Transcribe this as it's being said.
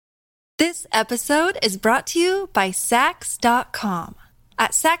This episode is brought to you by Sax.com.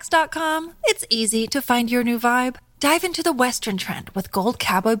 At Sax.com, it's easy to find your new vibe. Dive into the Western trend with gold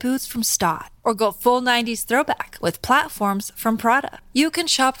cowboy boots from Stott, or go full 90s throwback with platforms from Prada. You can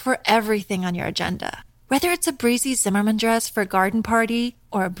shop for everything on your agenda, whether it's a breezy Zimmermann dress for a garden party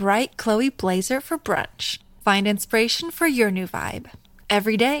or a bright Chloe blazer for brunch. Find inspiration for your new vibe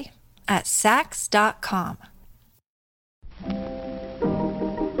every day at Sax.com.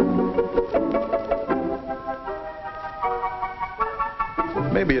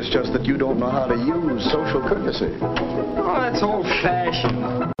 Maybe it's just that you don't know how to use social courtesy. Oh, that's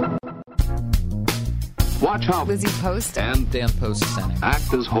old-fashioned. Watch how Lizzie Post and Dan Post Senning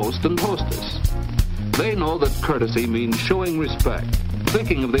act as host and hostess. They know that courtesy means showing respect,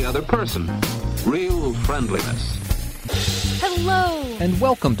 thinking of the other person, real friendliness. Hello! And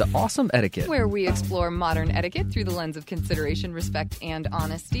welcome to Awesome Etiquette, where we explore modern etiquette through the lens of consideration, respect, and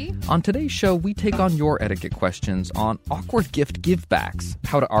honesty. On today's show, we take on your etiquette questions on awkward gift givebacks,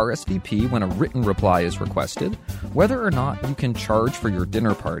 how to RSVP when a written reply is requested, whether or not you can charge for your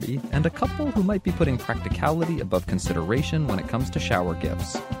dinner party, and a couple who might be putting practicality above consideration when it comes to shower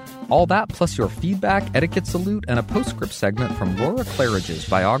gifts. All that plus your feedback, etiquette salute, and a postscript segment from Laura Claridge's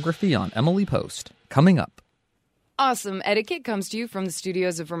biography on Emily Post. Coming up. Awesome Etiquette comes to you from the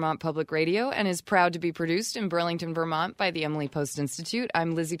studios of Vermont Public Radio and is proud to be produced in Burlington, Vermont by the Emily Post Institute.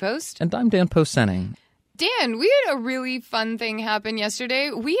 I'm Lizzie Post. And I'm Dan Post Senning. Dan, we had a really fun thing happen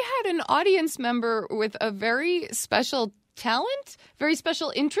yesterday. We had an audience member with a very special talent, very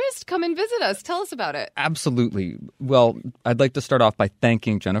special interest, come and visit us. Tell us about it. Absolutely. Well, I'd like to start off by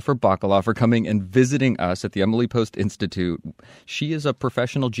thanking Jennifer Bacala for coming and visiting us at the Emily Post Institute. She is a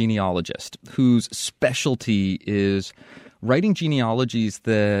professional genealogist whose specialty is writing genealogies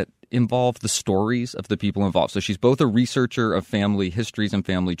that involve the stories of the people involved. So she's both a researcher of family histories and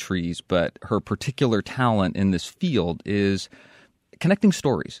family trees, but her particular talent in this field is connecting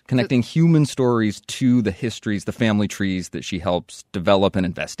stories, connecting human stories to the histories, the family trees that she helps develop and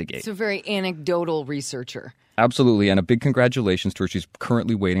investigate. So very anecdotal researcher. Absolutely. And a big congratulations to her. She's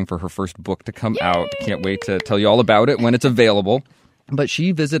currently waiting for her first book to come out. Can't wait to tell you all about it when it's available. But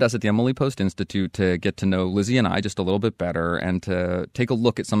she visited us at the Emily Post Institute to get to know Lizzie and I just a little bit better and to take a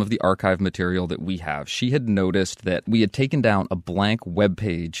look at some of the archive material that we have. She had noticed that we had taken down a blank web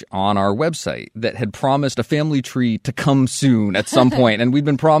page on our website that had promised a family tree to come soon at some point. And we'd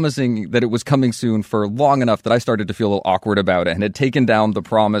been promising that it was coming soon for long enough that I started to feel a little awkward about it and had taken down the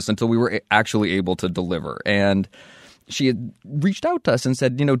promise until we were actually able to deliver. And she had reached out to us and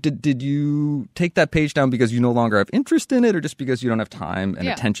said, did you take that page down because you no longer have interest in it or just because you don't have time and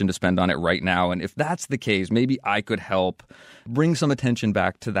attention to spend on it right now? And if that's the case, maybe I could help bring some attention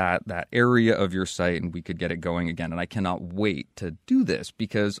back to that area of your site and we could get it going again. And I cannot wait to do this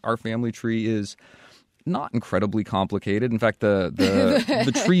because our family tree is not incredibly complicated. In fact,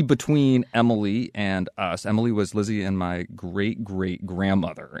 the tree between Emily and us, Emily was Lizzie and my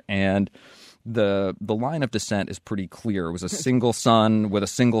great-great-grandmother. And the line of descent is pretty clear. It was a single son with a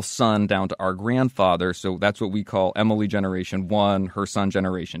single son down to our grandfather. So that's what we call Emily Generation 1, her son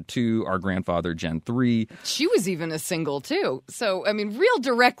Generation 2, our grandfather Gen 3. She was even a single too. So, real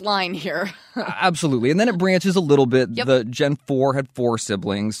direct line here. Absolutely. And then it branches a little bit. Yep. The Gen 4 had 4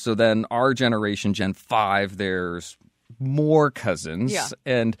 siblings. So then our generation, Gen 5, there's more cousins. Yeah.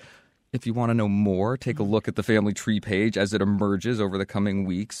 And if you want to know more, take a look at the family tree page as it emerges over the coming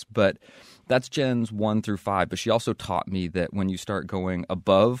weeks. But that's Gens 1 through 5. But she also taught me that when you start going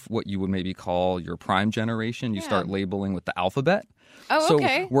above what you would maybe call your prime generation, you start labeling with the alphabet. Oh,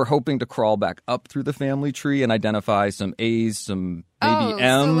 okay. So we're hoping to crawl back up through the family tree and identify some A's, some maybe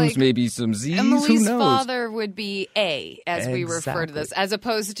M's, maybe some Z's. Emily's Who knows? father would be A, as we refer to this, as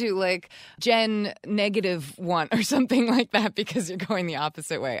opposed to Gen -1 or something like that because you're going the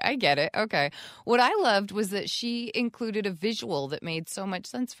opposite way. I get it. Okay. What I loved was that she included a visual that made so much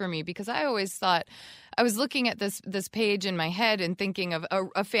sense for me because I always thought I was looking at this page in my head and thinking of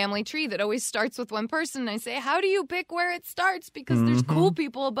a family tree that always starts with one person. And I say, how do you pick where it starts? Because there's cool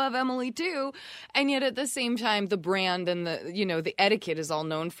people above Emily too. And yet at the same time, the brand and the etiquette is all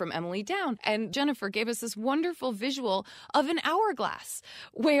known from Emily down. And Jennifer gave us this wonderful visual of an hourglass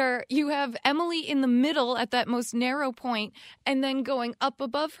where you have Emily in the middle at that most narrow point, and then going up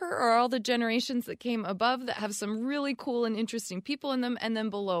above her are all the generations that came above that have some really cool and interesting people in them. And then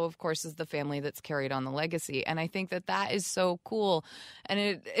below, of course, is the family that's carried on on the legacy. And I think that is so cool. And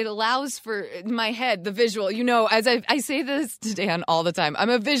it allows for my head, the visual, as I say this to Dan all the time, I'm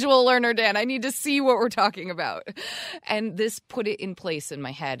a visual learner, Dan. I need to see what we're talking about. And this put it in place in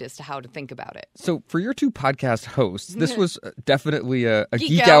my head as to how to think about it. So for your two podcast hosts, this was definitely a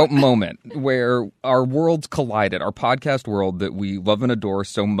geek out moment where our worlds collided, our podcast world that we love and adore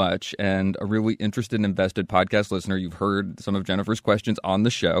so much, and a really interested and invested podcast listener. You've heard some of Jennifer's questions on the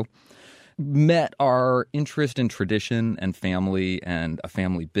show. Met our interest in tradition and family and a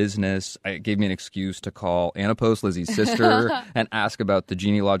family business. It gave me an excuse to call Anna Post, Lizzie's sister, and ask about the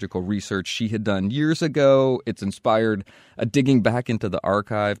genealogical research she had done years ago. It's inspired a digging back into the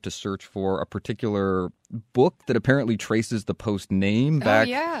archive to search for a particular book that apparently traces the Post name back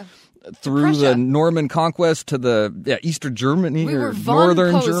through the Norman conquest to the Eastern Germany or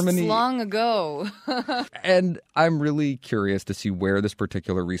Northern Germany long ago. And I'm really curious to see where this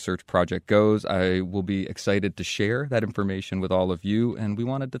particular research project goes. I will be excited to share that information with all of you. And we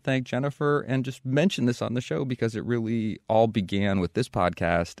wanted to thank Jennifer and just mention this on the show because it really all began with this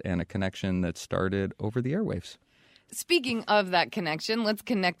podcast and a connection that started over the airwaves. Speaking of that connection, let's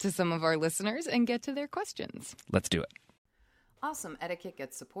connect to some of our listeners and get to their questions. Let's do it. Awesome Etiquette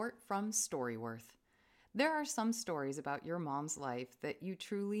gets support from Storyworth. There are some stories about your mom's life that you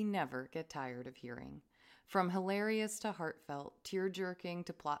truly never get tired of hearing. From hilarious to heartfelt, tear-jerking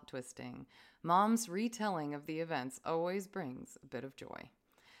to plot-twisting, Mom's retelling of the events always brings a bit of joy.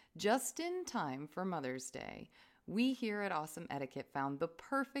 Just in time for Mother's Day, we here at Awesome Etiquette found the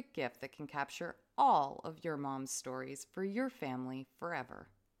perfect gift that can capture all of your mom's stories for your family forever.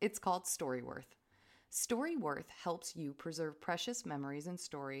 It's called Storyworth. Storyworth helps you preserve precious memories and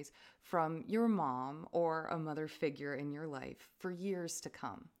stories from your mom or a mother figure in your life for years to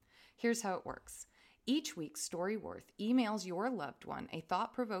come. Here's how it works. Each week, Storyworth emails your loved one a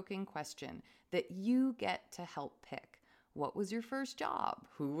thought-provoking question that you get to help pick. What was your first job?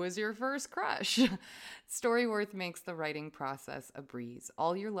 Who was your first crush? Storyworth makes the writing process a breeze.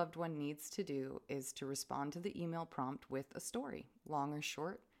 All your loved one needs to do is to respond to the email prompt with a story. Long or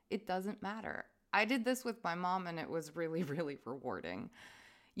short, it doesn't matter. I did this with my mom, and it was really, really rewarding.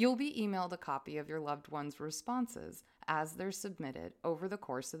 You'll be emailed a copy of your loved one's responses as they're submitted over the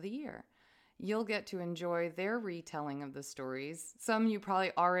course of the year. You'll get to enjoy their retelling of the stories, some you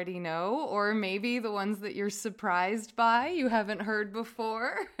probably already know, or maybe the ones that you're surprised by you haven't heard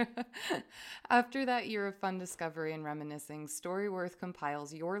before. After that year of fun discovery and reminiscing, Storyworth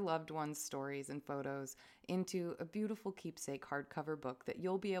compiles your loved one's stories and photos into a beautiful keepsake hardcover book that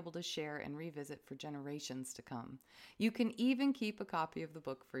you'll be able to share and revisit for generations to come. You can even keep a copy of the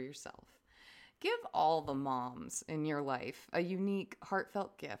book for yourself. Give all the moms in your life a unique,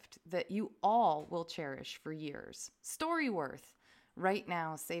 heartfelt gift that you all will cherish for years. Storyworth. Right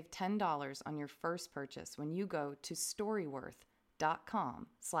now, save $10 on your first purchase when you go to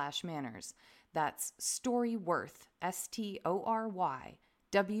storyworth.com/manners. That's Storyworth,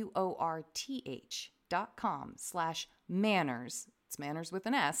 STORYWORTH.com/manners. It's manners with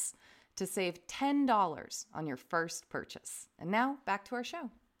an S, to save $10 on your first purchase. And now, back to our show.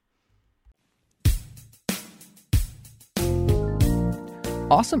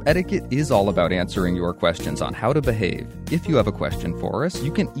 Awesome Etiquette is all about answering your questions on how to behave. If you have a question for us, you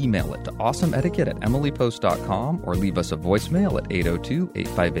can email it to awesomeetiquette@emilypost.com or leave us a voicemail at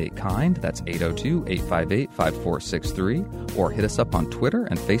 802-858-KIND. That's 802-858-5463. Or hit us up on Twitter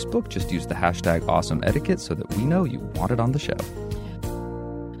and Facebook. Just use the hashtag AwesomeEtiquette so that we know you want it on the show.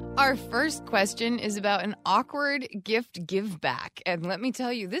 Our first question is about an awkward gift give back. And let me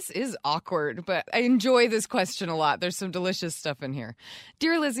tell you, this is awkward, but I enjoy this question a lot. There's some delicious stuff in here.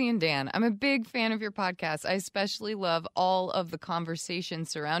 Dear Lizzie and Dan, I'm a big fan of your podcast. I especially love all of the conversation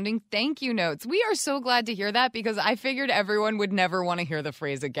surrounding thank you notes. We are so glad to hear that because I figured everyone would never want to hear the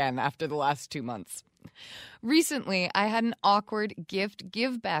phrase again after the last 2 months. Recently, I had an awkward gift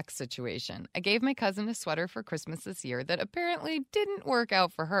give-back situation. I gave my cousin a sweater for Christmas this year that apparently didn't work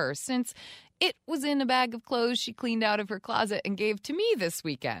out for her since it was in a bag of clothes she cleaned out of her closet and gave to me this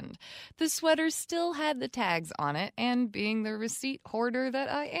weekend. The sweater still had the tags on it, and being the receipt hoarder that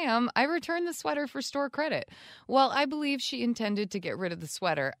I am, I returned the sweater for store credit. While I believe she intended to get rid of the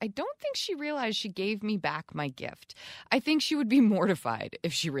sweater, I don't think she realized she gave me back my gift. I think she would be mortified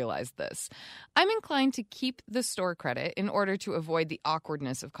if she realized this. I'm inclined to keep the store credit in order to avoid the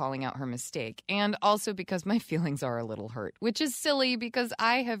awkwardness of calling out her mistake, and also because my feelings are a little hurt, which is silly because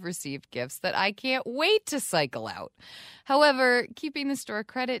I have received gifts that I can't wait to cycle out. However, keeping the store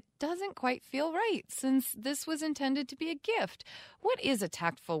credit doesn't quite feel right since this was intended to be a gift. What is a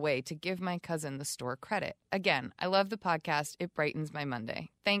tactful way to give my cousin the store credit? Again, I love the podcast. It brightens my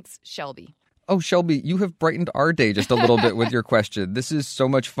Monday. Thanks, Shelby. Oh, Shelby, you have brightened our day just a little bit with your question. This is so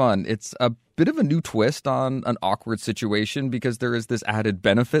much fun. It's a bit of a new twist on an awkward situation because there is this added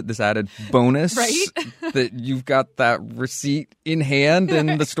benefit, this added bonus, right? That you've got that receipt in hand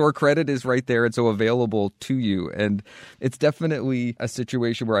and the store credit is right there. It's so available to you. And it's definitely a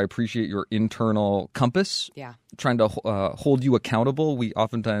situation where I appreciate your internal compass. Yeah. Trying to hold you accountable. We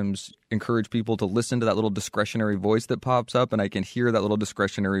oftentimes encourage people to listen to that little discretionary voice that pops up, and I can hear that little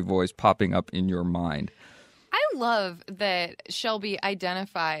discretionary voice popping up in your mind. I love that Shelby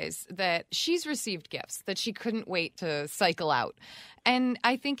identifies that she's received gifts that she couldn't wait to cycle out. And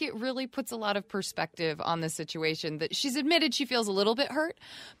I think it really puts a lot of perspective on the situation that she's admitted she feels a little bit hurt,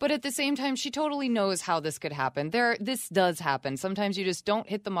 but at the same time, she totally knows how this could happen. This does happen. Sometimes you just don't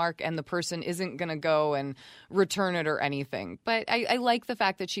hit the mark and the person isn't going to go and return it or anything. But I like the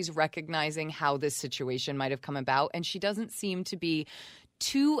fact that she's recognizing how this situation might have come about, and she doesn't seem to be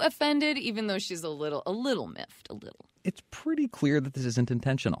too offended, even though she's a little miffed, a little. It's pretty clear that this isn't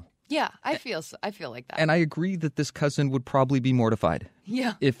intentional. Yeah, I feel like that. And I agree that this cousin would probably be mortified.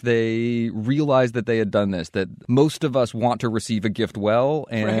 Yeah. If they realized that they had done this, that most of us want to receive a gift well,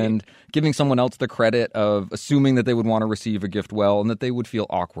 and giving someone else the credit of assuming that they would want to receive a gift well, and that they would feel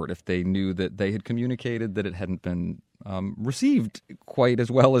awkward if they knew that they had communicated that it hadn't been received quite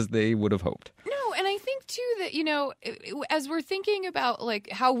as well as they would have hoped. No, and I think too that, you know, as we're thinking about like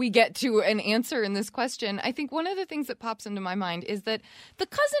how we get to an answer in this question, I think one of the things that pops into my mind is that the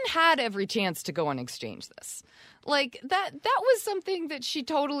cousin had every chance to go and exchange this. Like that was something that she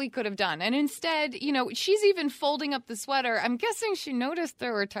totally could have done. And instead, you know, she's even folding up the sweater. I'm guessing she noticed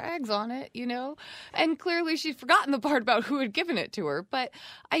there were tags on it, you know, and clearly she'd forgotten the part about who had given it to her. But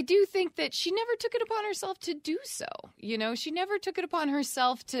I do think that she never took it upon herself to do so. You know, she never took it upon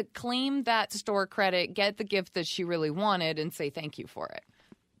herself to claim that store credit, get the gift that she really wanted, and say thank you for it.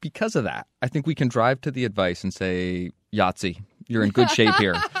 Because of that, I think we can drive to the advice and say, Yahtzee, you're in good shape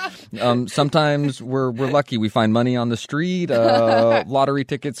here. Sometimes we're lucky. We find money on the street, lottery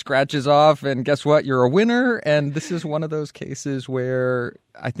ticket scratches off, and guess what? You're a winner. And this is one of those cases where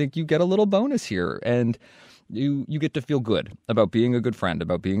I think you get a little bonus here. And you get to feel good about being a good friend,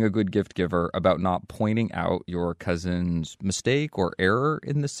 about being a good gift giver, about not pointing out your cousin's mistake or error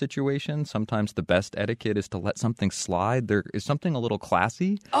in this situation. Sometimes the best etiquette is to let something slide. There is something a little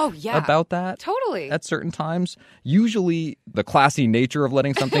classy about that. Totally. At certain times. Usually the classy nature of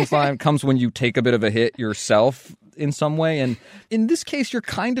letting something slide comes when you take a bit of a hit yourself in some way. And in this case, you're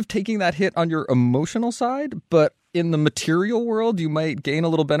kind of taking that hit on your emotional side, but in the material world, you might gain a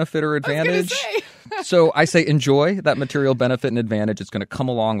little benefit or advantage. So I say enjoy that material benefit and advantage. It's going to come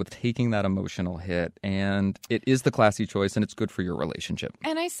along with taking that emotional hit. And it is the classy choice, and it's good for your relationship.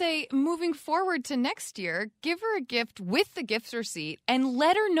 And I say, moving forward to next year, give her a gift with the gift receipt and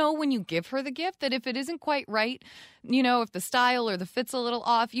let her know when you give her the gift that if it isn't quite right, you know, if the style or the fit's a little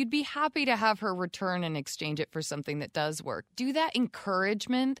off, you'd be happy to have her return and exchange it for something that does work. Do that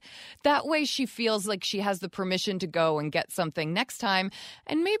encouragement. That way she feels like she has the permission to go and get something next time.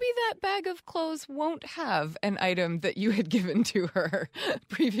 And maybe that bag of clothes won't have an item that you had given to her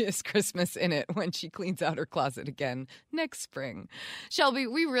previous Christmas in it when she cleans out her closet again next spring. Shelby,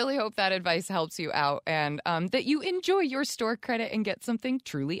 we really hope that advice helps you out and that you enjoy your store credit and get something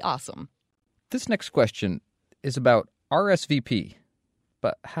truly awesome. This next question is about RSVP,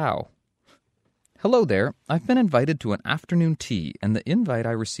 but how? Hello there. I've been invited to an afternoon tea, and the invite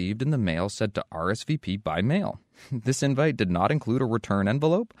I received in the mail said to RSVP by mail. This invite did not include a return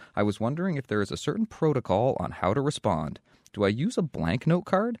envelope. I was wondering if there is a certain protocol on how to respond. Do I use a blank note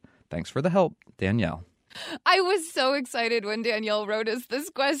card? Thanks for the help, Danielle. I was so excited when Danielle wrote us this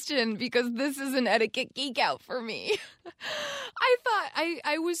question because this is an etiquette geek out for me.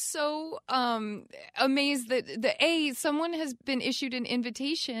 I was so amazed that someone has been issued an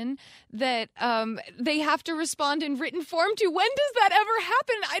invitation that they have to respond in written form to. When does that ever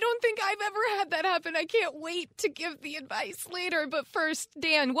happen? I don't think I've ever had that happen. I can't wait to give the advice later. But first,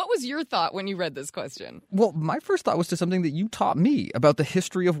 Dan, what was your thought when you read this question? Well, my first thought was to something that you taught me about the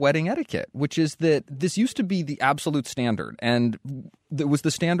history of wedding etiquette, which is that this used to be the absolute standard, and it was the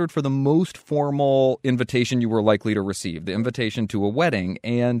standard for the most formal invitation you were likely to receive, the invitation to a wedding,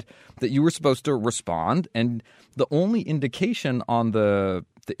 and that you were supposed to respond, and the only indication on the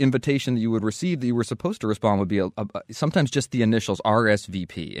invitation that you would receive that you were supposed to respond would be sometimes just the initials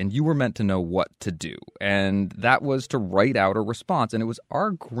RSVP, and you were meant to know what to do. And that was to write out a response. And it was our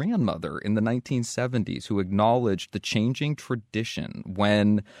grandmother in the 1970s who acknowledged the changing tradition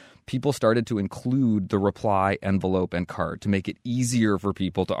when people started to include the reply envelope and card to make it easier for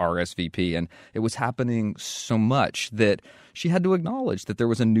people to RSVP. And it was happening so much that she had to acknowledge that there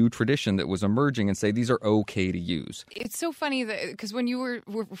was a new tradition that was emerging and say these are okay to use. It's so funny because when you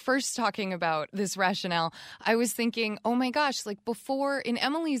were first talking about this rationale, I was thinking, oh my gosh, like before in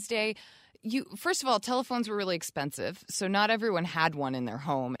Emily's day, first of all, telephones were really expensive, so not everyone had one in their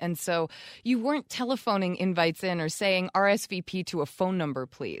home. And so you weren't telephoning invites in or saying RSVP to a phone number,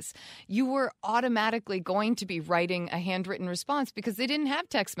 please. You were automatically going to be writing a handwritten response because they didn't have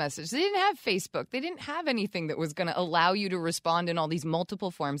text message. They didn't have Facebook. They didn't have anything that was going to allow you to respond in all these multiple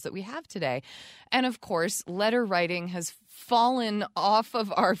forms that we have today. And of course, letter writing has fallen off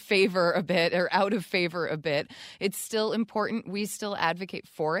of our favor a bit or out of favor a bit. It's still important. We still advocate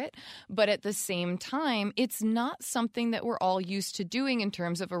for it. But at the same time, it's not something that we're all used to doing in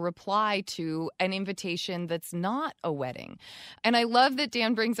terms of a reply to an invitation that's not a wedding. And I love that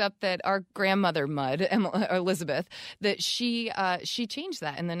Dan brings up that our grandmother Mudd, Elizabeth, that she changed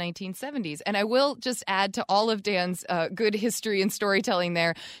that in the 1970s. And I will just add to all of Dan's good history and storytelling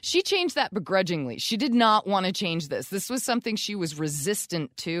there, she changed that begrudgingly. She did not want to change this. This was something she was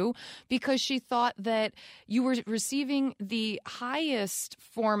resistant to because she thought that you were receiving the highest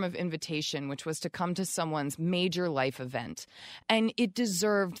form of invitation, which was to come to someone's major life event. And it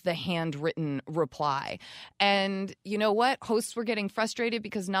deserved the handwritten reply. And you know what? Hosts were getting frustrated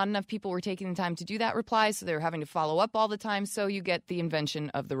because not enough people were taking the time to do that reply, so they were having to follow up all the time. So you get the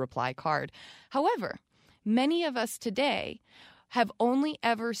invention of the reply card. However, many of us today have only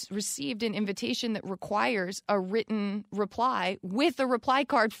ever received an invitation that requires a written reply with a reply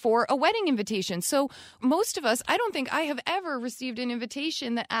card for a wedding invitation. So most of us, I don't think I have ever received an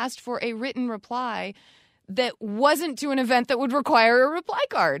invitation that asked for a written reply that wasn't to an event that would require a reply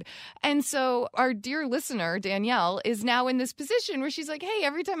card. And so our dear listener, Danielle, is now in this position where she's like, hey,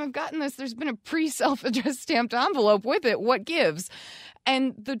 every time I've gotten this, there's been a pre-self-addressed stamped envelope with it. What gives?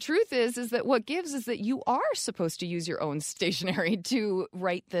 And the truth is that what gives is that you are supposed to use your own stationery to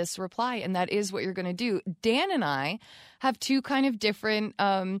write this reply. And that is what you're going to do. Dan and I have two kind of different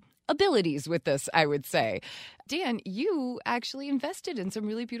abilities with this, I would say. Dan, you actually invested in some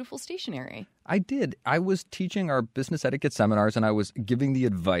really beautiful stationery. I did. I was teaching our business etiquette seminars, and I was giving the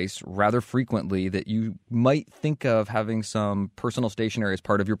advice rather frequently that you might think of having some personal stationery as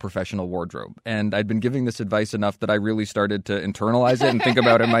part of your professional wardrobe. And I'd been giving this advice enough that I really started to internalize it and think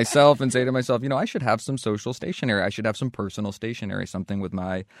about it myself and say to myself, I should have some social stationery. I should have some personal stationery, something with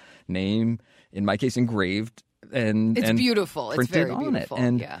my name, in my case, engraved. It's beautiful. It's very beautiful.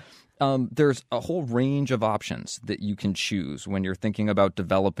 There's a whole range of options that you can choose when you're thinking about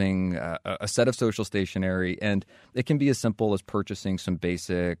developing a set of social stationery. And it can be as simple as purchasing some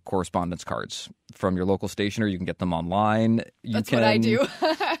basic correspondence cards from your local stationer. You can get them online. That's what I do.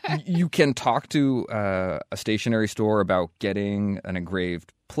 You can talk to a stationery store about getting an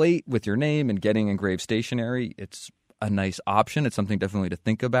engraved plate with your name and getting engraved stationery. It's a nice option. It's something definitely to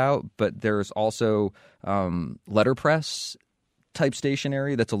think about. But there's also letterpress type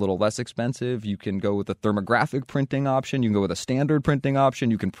stationery that's a little less expensive. You can go with a thermographic printing option. You can go with a standard printing option.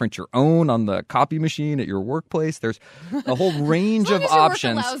 You can print your own on the copy machine at your workplace. There's a whole range of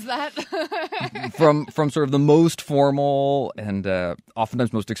options. Work allows that. from sort of the most formal and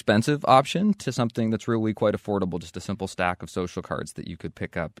oftentimes most expensive option to something that's really quite affordable, just a simple stack of social cards that you could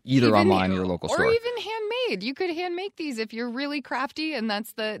pick up either online or your local store. Or even handmade. You could hand make these if you're really crafty and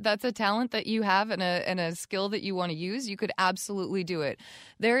that's a talent that you have and a skill that you want to use. You could absolutely do it.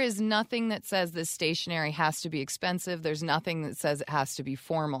 There is nothing that says this stationery has to be expensive. There's nothing that says it has to be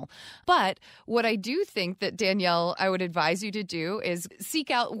formal. But what I do think that, Danielle, I would advise you to do is seek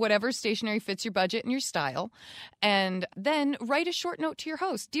out whatever stationery fits your budget and your style, and then write a short note to your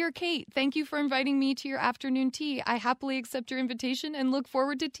host. Dear Kate, thank you for inviting me to your afternoon tea. I happily accept your invitation and look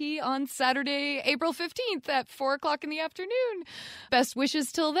forward to tea on Saturday, April 15th at 4 o'clock in the afternoon. Best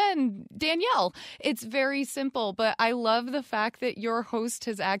wishes till then, Danielle. It's very simple, but I love the fact that your host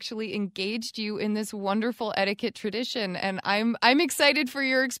has actually engaged you in this wonderful etiquette tradition, and I'm excited for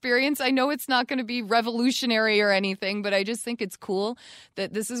your experience. I know it's not going to be revolutionary or anything, but I just think it's cool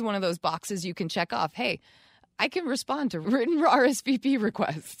that this is one of those boxes you can check off. Hey, I can respond to written RSVP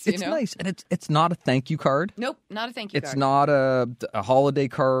requests. It's nice, and it's not a thank you card. Nope, not a thank you card. It's not a holiday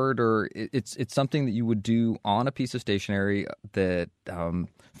card, or it's something that you would do on a piece of stationery that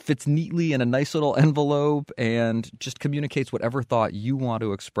fits neatly in a nice little envelope and just communicates whatever thought you want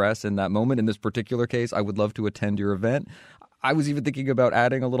to express in that moment. In this particular case, I would love to attend your event. I was even thinking about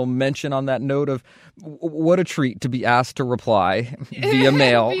adding a little mention on that note of what a treat to be asked to reply via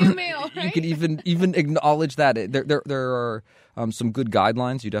mail. Via mail, right? You can even acknowledge that. There are some good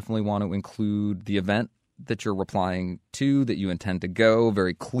guidelines. You definitely want to include the event that you're replying to, that you intend to go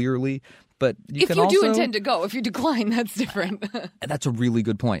very clearly. But if you do intend to go, if you decline, that's different. That's a really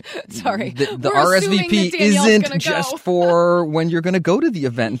good point. Sorry. The RSVP isn't just for when you're going to go to the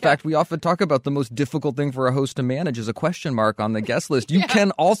event. In fact, we often talk about the most difficult thing for a host to manage is a question mark on the guest list. You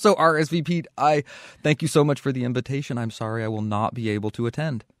can also RSVP. I thank you so much for the invitation. I'm sorry I will not be able to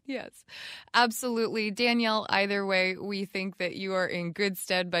attend. Yes, absolutely. Danielle, either way, we think that you are in good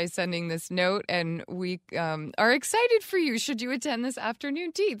stead by sending this note, and we are excited for you should you attend this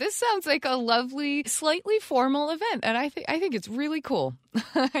afternoon tea. This sounds like a lovely, slightly formal event, and I think it's really cool.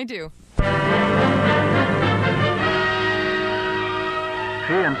 I do.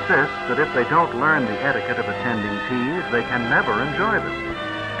 She insists that if they don't learn the etiquette of attending teas, they can never enjoy them.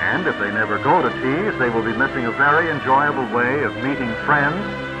 And if they never go to teas, they will be missing a very enjoyable way of meeting friends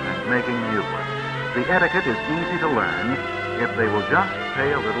and making new ones. The etiquette is easy to learn if they will just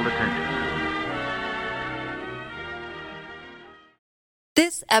pay a little attention.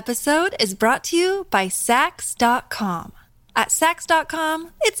 This episode is brought to you by Saks.com. At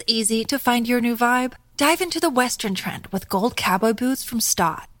Saks.com, it's easy to find your new vibe. Dive into the Western trend with gold cowboy boots from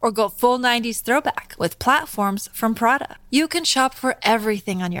Stott, or go full 90s throwback with platforms from Prada. You can shop for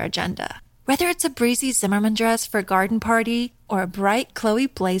everything on your agenda, whether it's a breezy Zimmermann dress for a garden party or a bright Chloe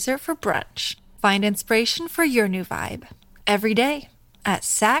blazer for brunch. Find inspiration for your new vibe every day at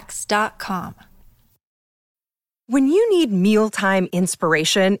Saks.com. When you need mealtime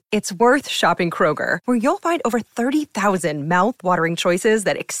inspiration, it's worth shopping Kroger, where you'll find over 30,000 mouth-watering choices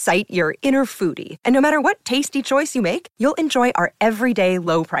that excite your inner foodie. And no matter what tasty choice you make, you'll enjoy our everyday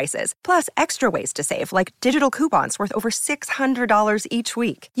low prices, plus extra ways to save, like digital coupons worth over $600 each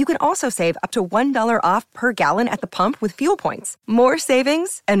week. You can also save up to $1 off per gallon at the pump with fuel points. More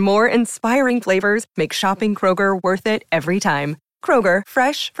savings and more inspiring flavors make shopping Kroger worth it every time. Kroger,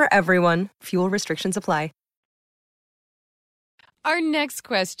 fresh for everyone. Fuel restrictions apply. Our next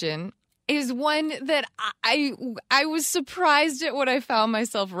question is one that I was surprised at what I found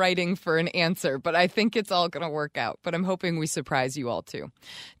myself writing for an answer, but I think it's all going to work out. But I'm hoping we surprise you all too.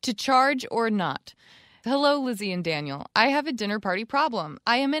 To charge or not? Hello, Lizzie and Daniel. I have a dinner party problem.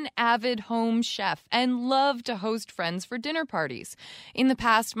 I am an avid home chef and love to host friends for dinner parties. In the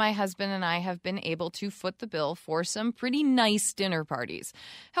past, my husband and I have been able to foot the bill for some pretty nice dinner parties.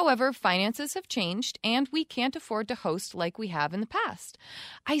 However, finances have changed and we can't afford to host like we have in the past.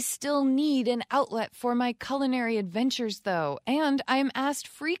 I still need an outlet for my culinary adventures, though, and I am asked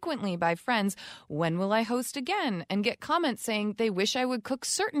frequently by friends, when will I host again? And get comments saying they wish I would cook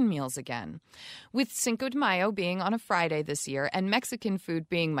certain meals again. With Cinco de Mayo being on a Friday this year and Mexican food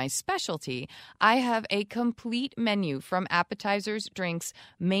being my specialty, I have a complete menu from appetizers, drinks,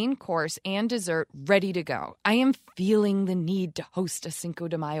 main course, and dessert ready to go. I am feeling the need to host a Cinco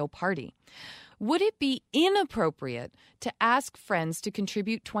de Mayo party. Would it be inappropriate to ask friends to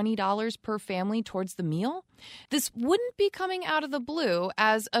contribute $20 per family towards the meal? This wouldn't be coming out of the blue,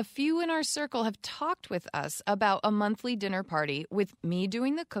 as a few in our circle have talked with us about a monthly dinner party with me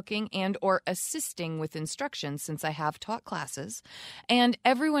doing the cooking and or assisting with instructions since I have taught classes, and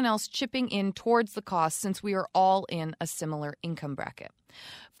everyone else chipping in towards the cost since we are all in a similar income bracket.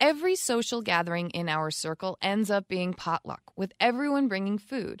 Every social gathering in our circle ends up being potluck, with everyone bringing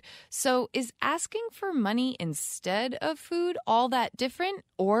food. So is asking for money instead of food all that different,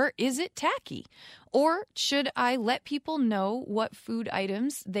 or is it tacky? Or should I let people know what food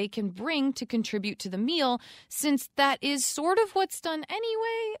items they can bring to contribute to the meal, since that is sort of what's done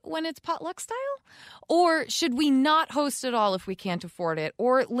anyway when it's potluck style? Or should we not host at all if we can't afford it,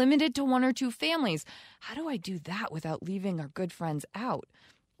 or limit it to 1 or 2 families? How do I do that without leaving our good friends out?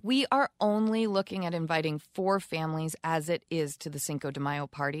 We are only looking at inviting 4 families as it is to the Cinco de Mayo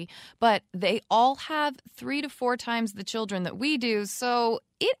party, but they all have 3 to 4 times the children that we do, so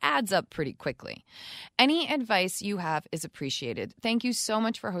it adds up pretty quickly. Any advice you have is appreciated. Thank you so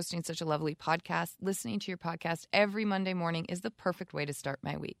much for hosting such a lovely podcast. Listening to your podcast every Monday morning is the perfect way to start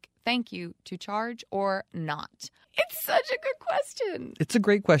my week. Thank you. To charge or not? It's such a good question. It's a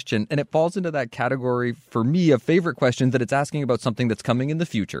great question, and it falls into that category, for me, of favorite questions, that it's asking about something that's coming in the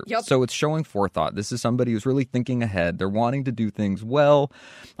future. Yep. So it's showing forethought. This is somebody who's really thinking ahead. They're wanting to do things well.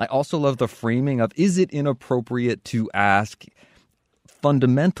 I also love the framing of, is it inappropriate to ask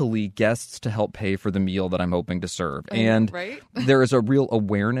fundamentally guests to help pay for the meal that I'm hoping to serve? And right? There is a real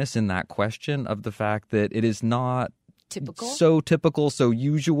awareness in that question of the fact that it is not typical. So typical, so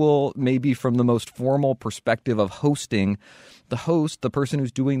usual, maybe from the most formal perspective of hosting. The host, the person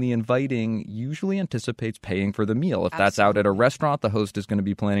who's doing the inviting, usually anticipates paying for the meal. If that's out at a restaurant, the host is going to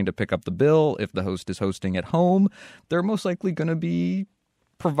be planning to pick up the bill. If the host is hosting at home, they're most likely going to be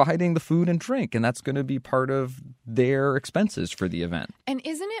providing the food and drink, and that's going to be part of their expenses for the event. And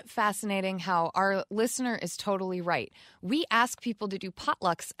isn't it fascinating how our listener is totally right? We ask people to do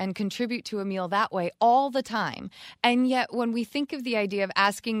potlucks and contribute to a meal that way all the time. And yet when we think of the idea of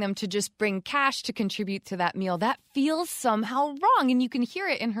asking them to just bring cash to contribute to that meal, that feels somehow wrong. And you can hear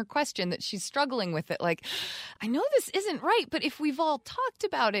it in her question that she's struggling with it. Like, I know this isn't right, but if we've all talked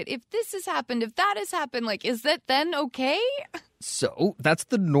about it, if this has happened, if that has happened, like, is that then okay? So that's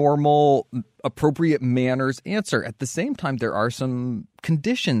the normal, appropriate manners answer. At the same time, there are some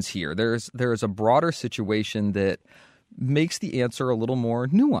conditions here. There's a broader situation that makes the answer a little more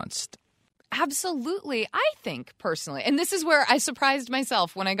nuanced. Absolutely. I think personally, and this is where I surprised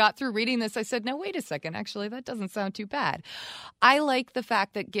myself when I got through reading this, I said, no, wait a second. Actually, that doesn't sound too bad. I like the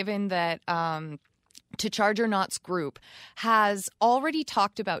fact that given that To Charge or Not's group has already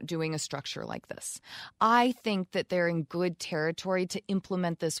talked about doing a structure like this. I think that they're in good territory to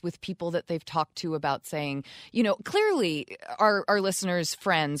implement this with people that they've talked to about saying, you know, clearly our listeners'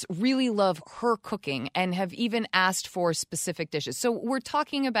 friends really love her cooking and have even asked for specific dishes. So we're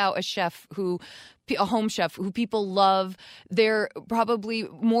talking about a home chef who people love. They're probably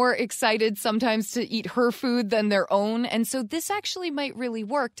more excited sometimes to eat her food than their own. And so this actually might really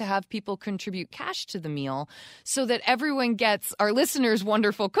work to have people contribute cash to the meal so that everyone gets our listeners'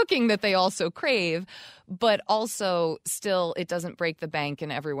 wonderful cooking that they also crave, but also still it doesn't break the bank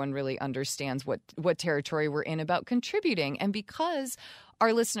and everyone really understands what territory we're in about contributing. And because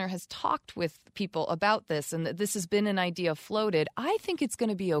our listener has talked with people about this and that this has been an idea floated, I think it's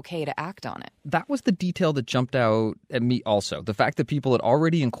going to be okay to act on it. That was the detail that jumped out at me also. The fact that people had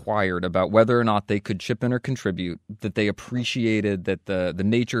already inquired about whether or not they could chip in or contribute, that they appreciated that the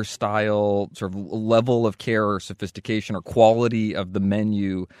nature, style, sort of level of care or sophistication or quality of the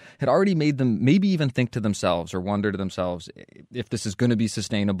menu had already made them maybe even think to themselves or wonder to themselves if this is going to be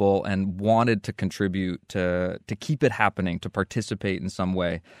sustainable and wanted to contribute to keep it happening, to participate in some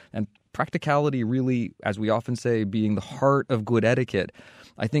way. And practicality really, as we often say, being the heart of good etiquette,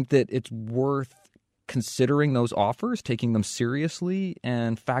 I think that it's worth considering those offers, taking them seriously,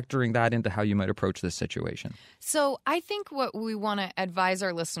 and factoring that into how you might approach this situation. So I think what we want to advise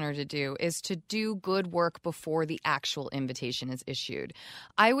our listener to do is to do good work before the actual invitation is issued.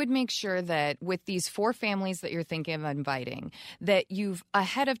 I would make sure that with these 4 families that you're thinking of inviting, that you've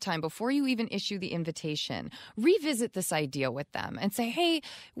ahead of time, before you even issue the invitation, revisit this idea with them and say, hey,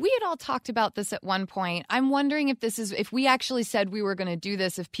 we had all talked about this at one point. I'm wondering if we actually said we were going to do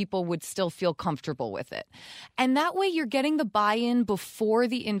this, if people would still feel comfortable with it. And that way you're getting the buy-in before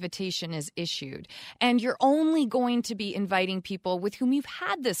the invitation is issued. And you're only going to be inviting people with whom you've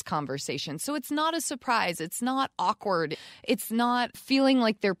had this conversation. So it's not a surprise. It's not awkward. It's not feeling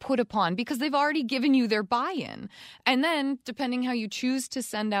like they're put upon because they've already given you their buy-in. And then, depending how you choose to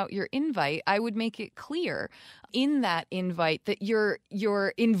send out your invite, I would make it clear in that invite that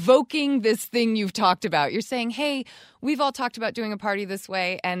you're invoking this thing you've talked about. You're saying, hey, we've all talked about doing a party this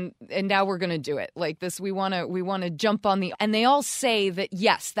way, and now we're going to do it like this. We want to jump on and they all say that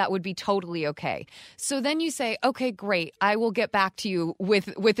yes, that would be totally okay. So then you say, okay, great. I will get back to you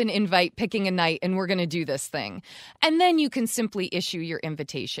with an invite, picking a night, and we're going to do this thing. And then you can simply issue your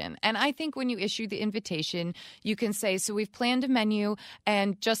invitation. And I think when you issue the invitation, you can say, so we've planned a menu,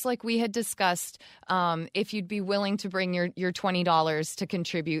 and just like we had discussed, if you'd be willing to bring your $20 to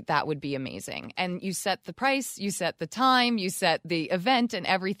contribute, that would be amazing. And you set the price, you set the time, you set the event and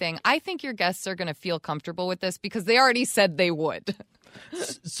everything. I think your guests are going to feel comfortable with this because they already said they would.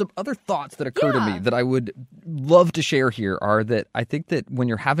 Some other thoughts that occur to me that I would love to share here are that I think that when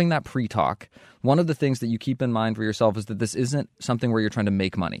you're having that pre-talk, one of the things that you keep in mind for yourself is that this isn't something where you're trying to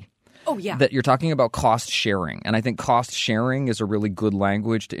make money. Oh, yeah. That you're talking about cost sharing. And I think cost sharing is a really good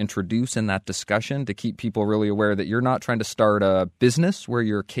language to introduce in that discussion to keep people really aware that you're not trying to start a business where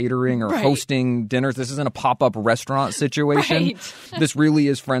you're catering or hosting dinners. This isn't a pop-up restaurant situation. Right. This really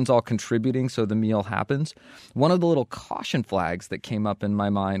is friends all contributing so the meal happens. One of the little caution flags that came up in my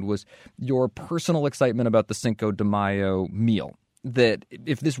mind was your personal excitement about the Cinco de Mayo meal. That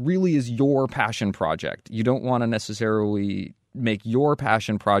if this really is your passion project, you don't want to necessarily make your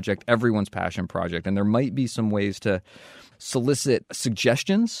passion project everyone's passion project. And there might be some ways to solicit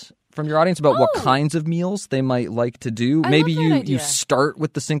suggestions from your audience about what kinds of meals they might like to do. Maybe you start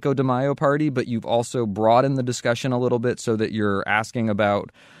with the Cinco de Mayo party, but you've also broadened the discussion a little bit so that you're asking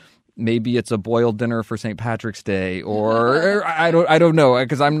about Maybe it's a boiled dinner for St. Patrick's Day, or I don't know,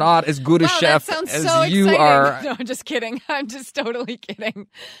 because I'm not as good a chef as so you exciting. are. No, I'm just kidding. I'm just totally kidding.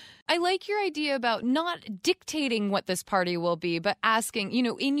 I like your idea about not dictating what this party will be, but asking,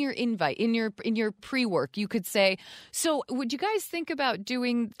 in your invite, in your pre-work, you could say, so would you guys think about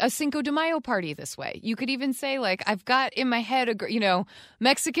doing a Cinco de Mayo party this way? You could even say, like, I've got in my head,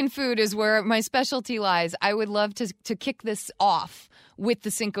 Mexican food is where my specialty lies. I would love to kick this off with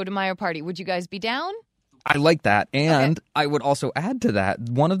the Cinco de Mayo party. Would you guys be down? I like that. And I would also add to that,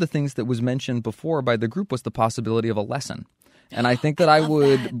 one of the things that was mentioned before by the group was the possibility of a lesson. And I think that I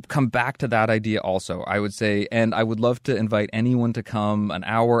would come back to that idea also. I would say, and I would love to invite anyone to come an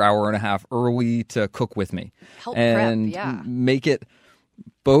hour and a half early to cook with me. Help and prep, yeah. Make it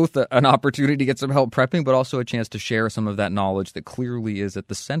both an opportunity to get some help prepping, but also a chance to share some of that knowledge that clearly is at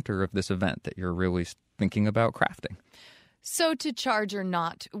the center of this event that you're really thinking about crafting. So to charge or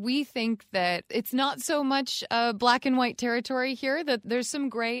not, we think that it's not so much black and white territory here, that there's some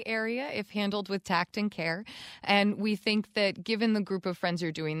gray area if handled with tact and care. And we think that given the group of friends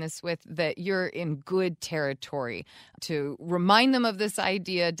you're doing this with, that you're in good territory to remind them of this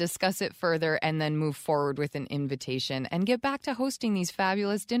idea, discuss it further, and then move forward with an invitation and get back to hosting these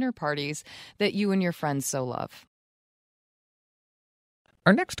fabulous dinner parties that you and your friends so love.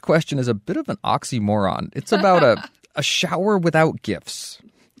 Our next question is a bit of an oxymoron. It's about a shower without gifts.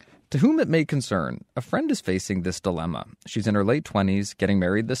 To whom it may concern, a friend is facing this dilemma. She's in her late 20s, getting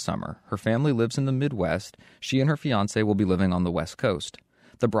married this summer. Her family lives in the Midwest. She and her fiancé will be living on the West Coast.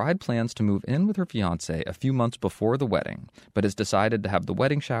 The bride plans to move in with her fiancé a few months before the wedding, but has decided to have the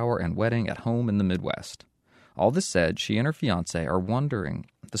wedding shower and wedding at home in the Midwest. All this said, she and her fiancé are wondering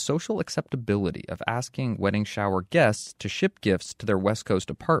the social acceptability of asking wedding shower guests to ship gifts to their West Coast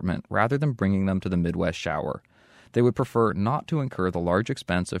apartment rather than bringing them to the Midwest shower. They would prefer not to incur the large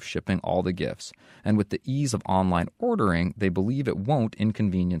expense of shipping all the gifts, and with the ease of online ordering, they believe it won't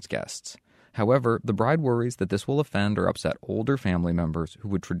inconvenience guests. However, the bride worries that this will offend or upset older family members who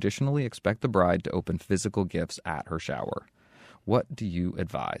would traditionally expect the bride to open physical gifts at her shower. What do you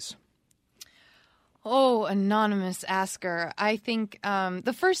advise? Oh, anonymous asker. I think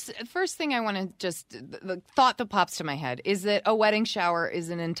the first thing I want to the thought that pops to my head is that a wedding shower is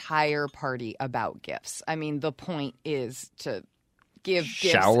an entire party about gifts. I mean, the point is to give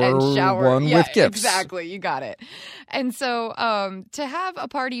gifts and shower one with gifts. Exactly, you got it. And so to have a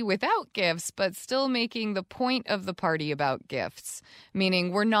party without gifts, but still making the point of the party about gifts,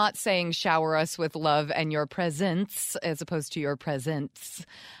 meaning we're not saying shower us with love and your presents as opposed to your presents.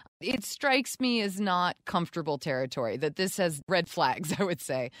 It strikes me as not comfortable territory, that this has red flags, I would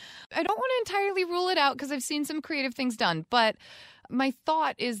say. I don't want to entirely rule it out because I've seen some creative things done, but my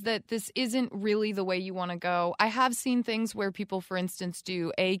thought is that this isn't really the way you want to go. I have seen things where people, for instance,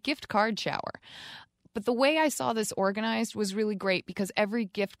 do a gift card shower. But the way I saw this organized was really great because every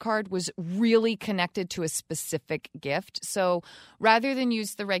gift card was really connected to a specific gift. So rather than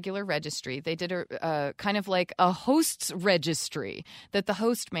use the regular registry, they did a kind of like a host's registry that the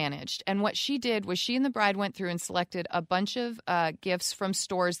host managed. And what she did was she and the bride went through and selected a bunch of gifts from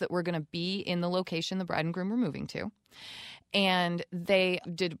stores that were going to be in the location the bride and groom were moving to. And they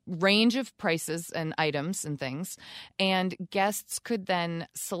did range of prices and items and things. And guests could then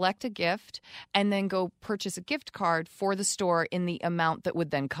select a gift and then go purchase a gift card for the store in the amount that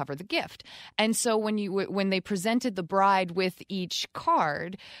would then cover the gift. And so when they presented the bride with each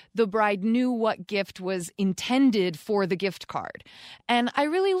card, the bride knew what gift was intended for the gift card. And I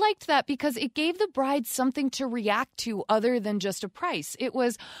really liked that because it gave the bride something to react to other than just a price. It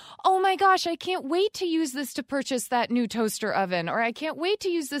was, oh my gosh, I can't wait to use this to purchase that new toaster oven, or I can't wait to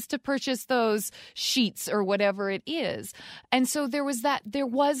use this to purchase those sheets or whatever it is. And so there was that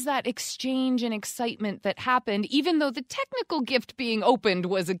exchange and excitement that happened, even though the technical gift being opened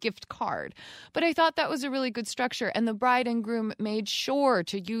was a gift card. But I thought that was a really good structure, and the bride and groom made sure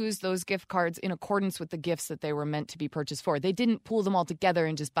to use those gift cards in accordance with the gifts that they were meant to be purchased for. They didn't pool them all together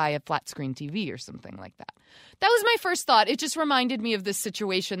and just buy a flat screen TV or something like that. That was my first thought. It just reminded me of this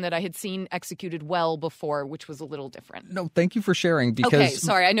situation that I had seen executed well before, which was a little different. No, thank you for sharing. Because okay,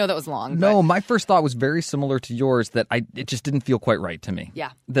 sorry, I know that was long. No, my first thought was very similar to yours, that it just didn't feel quite right to me.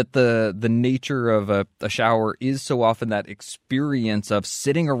 Yeah. That the nature of a shower is so often that experience of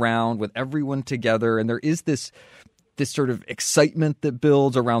sitting around with everyone together, and there is this sort of excitement that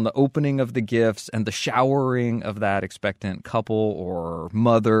builds around the opening of the gifts and the showering of that expectant couple or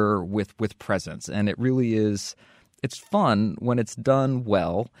mother with presents. And it really is it's fun when it's done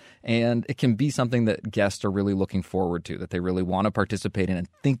well, and it can be something that guests are really looking forward to, that they really want to participate in and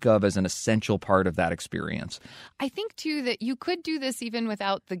think of as an essential part of that experience. I think, too, that you could do this even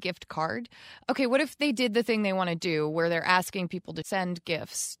without the gift card. Okay, what if they did the thing they want to do where they're asking people to send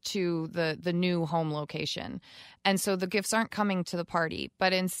gifts to the new home location? And so the gifts aren't coming to the party,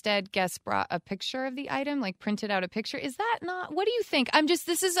 but instead guests brought a picture of the item, like printed out a picture. Is that not, what do you think?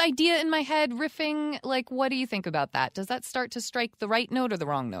 This is idea in my head riffing. Like, what do you think about that? Does that start to strike the right note or the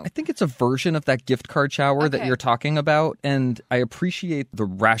wrong note? I think it's a version of that gift card shower that you're talking about. And I appreciate the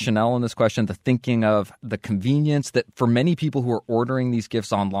rationale in this question, the thinking of the convenience that for many people who are ordering these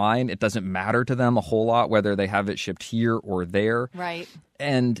gifts online, it doesn't matter to them a whole lot whether they have it shipped here or there. Right.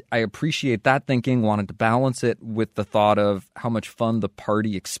 And I appreciate that thinking, wanted to balance it with the thought of how much fun the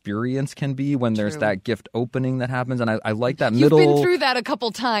party experience can be when there's that gift opening that happens. And I like that middle. You've been through that a couple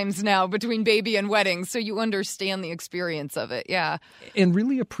times now between baby and wedding, so you understand the experience of it. Yeah. And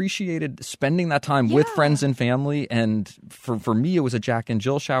really appreciated spending that time with friends and family. And for me, it was a Jack and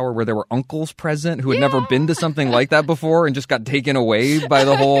Jill shower where there were uncles present who had never been to something like that before and just got taken away by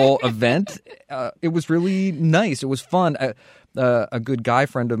the whole event. It was really nice. It was fun. A good guy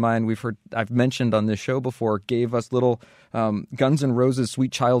friend of mine I've mentioned on this show before, gave us little Guns N' Roses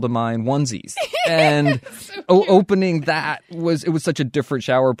Sweet Child of Mine onesies. And so opening that was such a different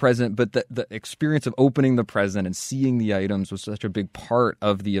shower present, but the experience of opening the present and seeing the items was such a big part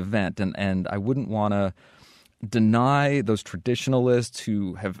of the event. And I wouldn't want to deny those traditionalists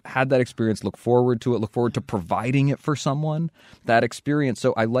who have had that experience, look forward to providing it for someone, that experience.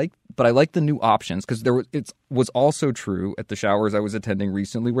 So I like the new options, because it was also true at the showers I was attending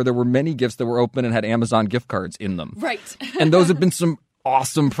recently where there were many gifts that were open and had Amazon gift cards in them. Right. And those have been some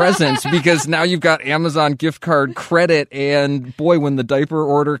awesome presents because now you've got Amazon gift card credit, and boy, when the diaper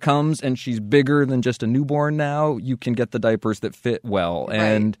order comes and she's bigger than just a newborn now, you can get the diapers that fit well.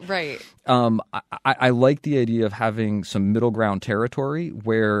 And right. I like the idea of having some middle ground territory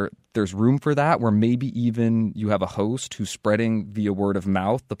where there's room for that, where maybe even you have a host who's spreading via word of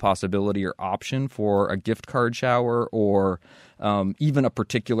mouth the possibility or option for a gift card shower, or even a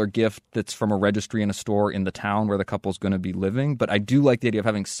particular gift that's from a registry in a store in the town where the couple's going to be living. But I do like the idea of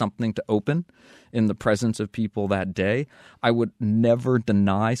having something to open in the presence of people that day. I would never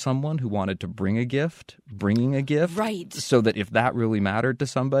deny someone who wanted to bringing a gift. Right. So that if that really mattered to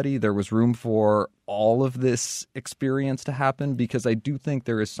somebody, there was room for all of this experience to happen, because I do think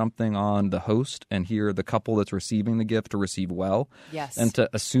there is something on the host and here the couple that's receiving the gift to receive well. Yes. And to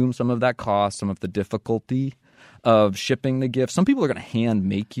assume some of that cost, some of the difficulty of shipping the gift. Some people are going to hand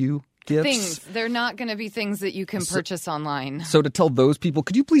make you gifts. Things. They're not going to be things that you can purchase online. So to tell those people,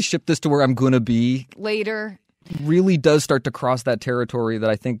 could you please ship this to where I'm going to be later, really does start to cross that territory that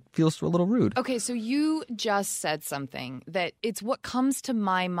I think feels a little rude. Okay, so you just said something that it's what comes to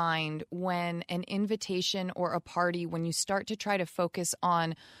my mind when an invitation or a party, when you start to try to focus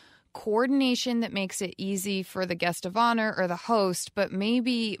on coordination that makes it easy for the guest of honor or the host, but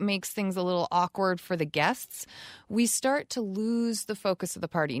maybe makes things a little awkward for the guests, we start to lose the focus of the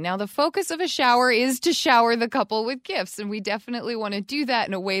party. Now, the focus of a shower is to shower the couple with gifts, and we definitely want to do that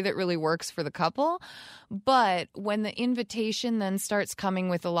in a way that really works for the couple. But when the invitation then starts coming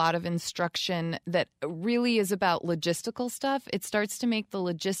with a lot of instruction that really is about logistical stuff, it starts to make the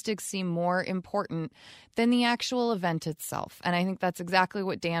logistics seem more important than the actual event itself. And I think that's exactly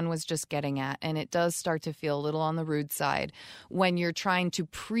what Dan was just getting at. And it does start to feel a little on the rude side when you're trying to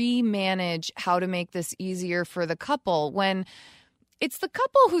pre-manage how to make this easier for the couple, when it's the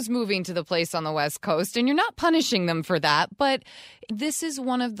couple who's moving to the place on the West Coast, and you're not punishing them for that. But this is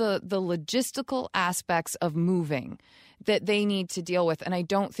one of the logistical aspects of moving that they need to deal with. And I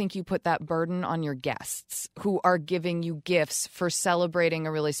don't think you put that burden on your guests who are giving you gifts for celebrating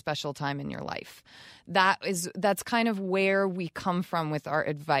a really special time in your life. That's kind of where we come from with our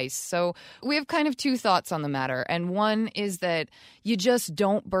advice. So we have kind of two thoughts on the matter. And one is that you just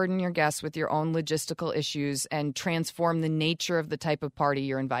don't burden your guests with your own logistical issues and transform the nature of the type of party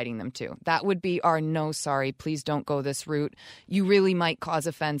you're inviting them to. That would be our no, sorry, please don't go this route. You really might cause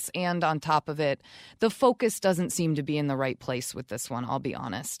offense. And on top of it, the focus doesn't seem to be in the right place with this one, I'll be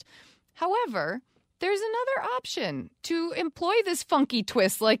honest. However, there's another option to employ this funky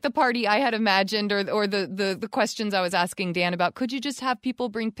twist, like the party I had imagined, or the questions I was asking Dan about. Could you just have people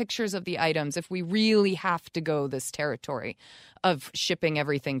bring pictures of the items if we really have to go this territory of shipping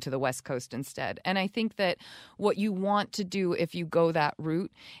everything to the West Coast instead? And I think that what you want to do if you go that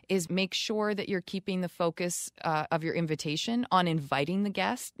route is make sure that you're keeping the focus of your invitation on inviting the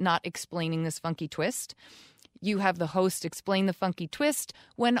guest, not explaining this funky twist. you have the host explain the funky twist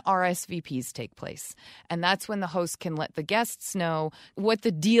when RSVPs take place. And that's when the host can let the guests know what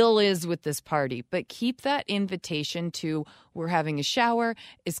the deal is with this party. But keep that invitation to, we're having a shower,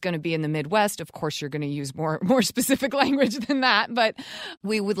 it's going to be in the Midwest. Of course, you're going to use more specific language than that, but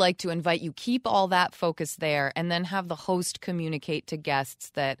we would like to invite you. Keep all that focus there, and then have the host communicate to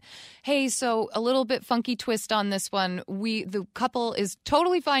guests that, hey, so a little bit funky twist on this one. The couple is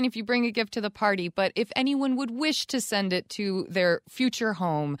totally fine if you bring a gift to the party, but if anyone would wish to send it to their future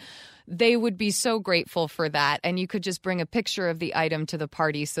home, they would be so grateful for that. And you could just bring a picture of the item to the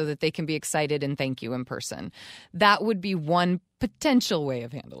party so that they can be excited and thank you in person. That would be one potential way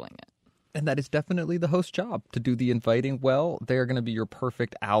of handling it. And that is definitely the host's job, to do the inviting well. They are going to be your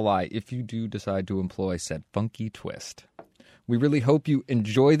perfect ally if you do decide to employ said funky twist. We really hope you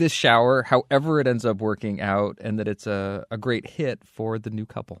enjoy this shower, however it ends up working out, and that it's a great hit for the new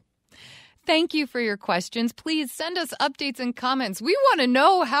couple. Thank you for your questions. Please send us updates and comments. We want to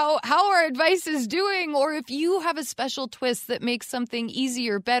know how our advice is doing, or if you have a special twist that makes something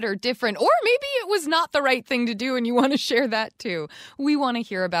easier, better, different, or maybe it was not the right thing to do and you want to share that too. We want to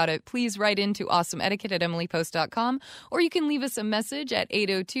hear about it. Please write into awesomeetiquette@emilypost.com, or you can leave us a message at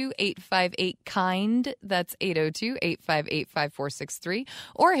 802-858-KIND. That's 802-858-5463.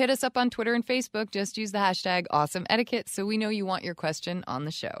 Or hit us up on Twitter and Facebook. Just use the hashtag awesomeetiquette so we know you want your question on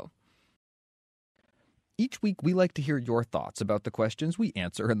the show. Each week, we like to hear your thoughts about the questions we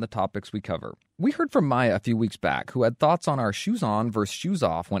answer and the topics we cover. We heard from Maya a few weeks back, who had thoughts on our shoes on versus shoes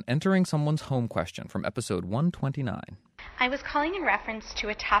off when entering someone's home question from episode 129. I was calling in reference to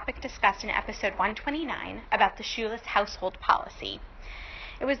a topic discussed in episode 129 about the shoeless household policy.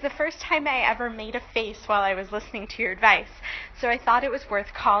 It was the first time I ever made a face while I was listening to your advice, so I thought it was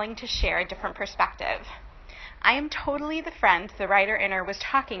worth calling to share a different perspective. I am totally the friend the writer Inner was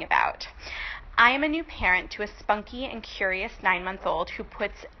talking about. I am a new parent to a spunky and curious 9-month-old who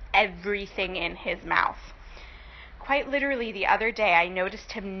puts everything in his mouth. Quite literally, the other day I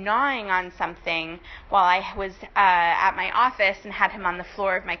noticed him gnawing on something while I was at my office and had him on the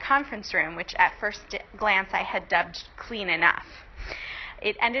floor of my conference room, which at first glance I had dubbed clean enough.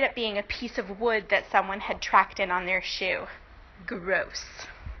 It ended up being a piece of wood that someone had tracked in on their shoe. Gross.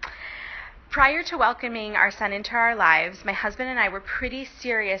 Prior to welcoming our son into our lives, my husband and I were pretty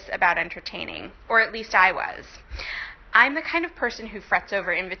serious about entertaining, or at least I was. I'm the kind of person who frets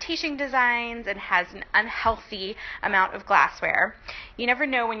over invitation designs and has an unhealthy amount of glassware. You never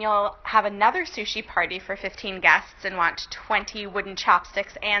know when you'll have another sushi party for 15 guests and want 20 wooden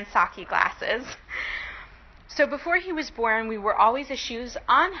chopsticks and sake glasses. So before he was born, we were always a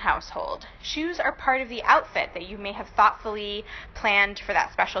shoes-on household. Shoes are part of the outfit that you may have thoughtfully planned for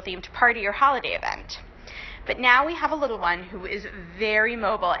that special themed party or holiday event. But now we have a little one who is very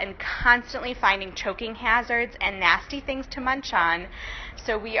mobile and constantly finding choking hazards and nasty things to munch on,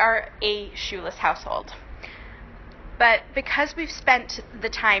 so we are a shoeless household. But because we've spent the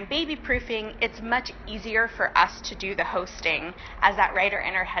time baby-proofing, it's much easier for us to do the hosting, as that writer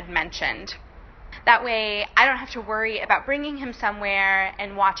Inner had mentioned. That way, I don't have to worry about bringing him somewhere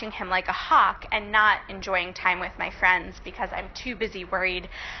and watching him like a hawk and not enjoying time with my friends because I'm too busy worried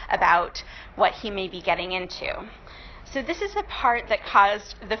about what he may be getting into. So this is the part that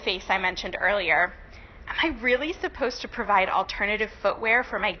caused the face I mentioned earlier. Am I really supposed to provide alternative footwear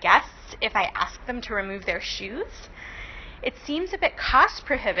for my guests if I ask them to remove their shoes? It seems a bit cost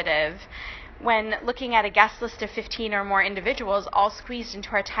prohibitive when looking at a guest list of 15 or more individuals all squeezed into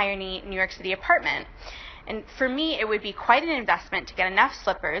our tiny New York City apartment. And for me, it would be quite an investment to get enough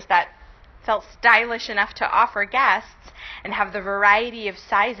slippers that felt stylish enough to offer guests and have the variety of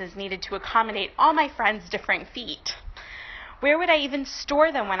sizes needed to accommodate all my friends' different feet. Where would I even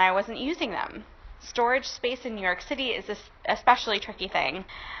store them when I wasn't using them? Storage space in New York City is an especially tricky thing.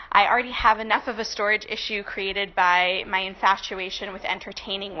 I already have enough of a storage issue created by my infatuation with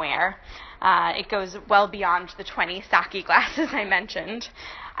entertaining wear. It goes well beyond the 20 sake glasses I mentioned.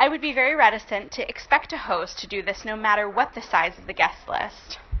 I would be very reticent to expect a host to do this no matter what the size of the guest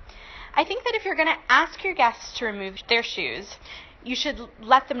list. I think that if you're going to ask your guests to remove their shoes, you should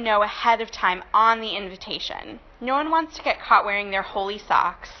let them know ahead of time on the invitation. No one wants to get caught wearing their holy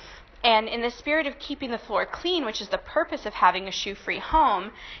socks. And in the spirit of keeping the floor clean, which is the purpose of having a shoe-free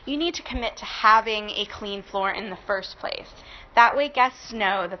home, you need to commit to having a clean floor in the first place. That way guests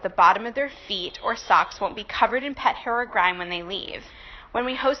know that the bottom of their feet or socks won't be covered in pet hair or grime when they leave. When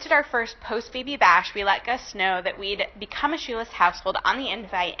we hosted our first post-baby bash, we let guests know that we'd become a shoeless household on the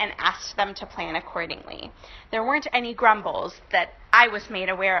invite and asked them to plan accordingly. There weren't any grumbles that I was made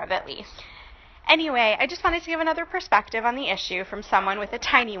aware of, at least. Anyway, I just wanted to give another perspective on the issue from someone with a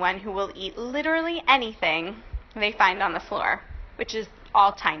tiny one who will eat literally anything they find on the floor, which is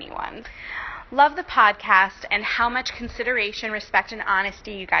all tiny ones. Love the podcast and how much consideration, respect, and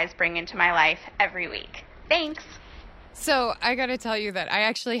honesty you guys bring into my life every week. Thanks. So I got to tell you that I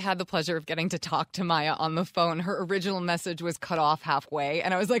actually had the pleasure of getting to talk to Maya on the phone. Her original message was cut off halfway,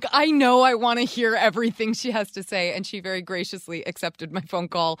 and I was like, I know I want to hear everything she has to say, and she very graciously accepted my phone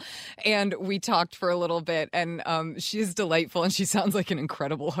call, and we talked for a little bit, and she is delightful, and she sounds like an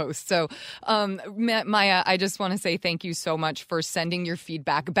incredible host. So, Maya, I just want to say thank you so much for sending your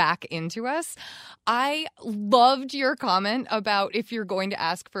feedback back into us. I loved your comment about if you're going to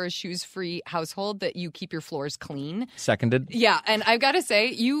ask for a shoes-free household that you keep your floors clean. Seconded. Yeah, and I've got to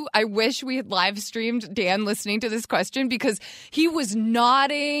say, I wish we had live streamed Dan listening to this question, because he was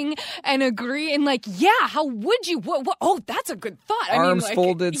nodding and agreeing, like, yeah, how would you? What? Oh, that's a good thought. Arms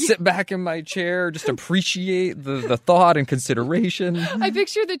folded, sit back in my chair, just appreciate the thought and consideration. I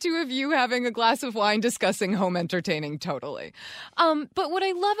picture the two of you having a glass of wine discussing home entertaining, totally. But what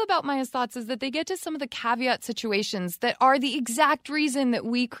I love about Maya's thoughts is that they get to some of the caveat situations that are the exact reason that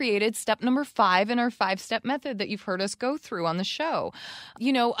we created step number 5 in our 5-step method that you've heard us go through on the show.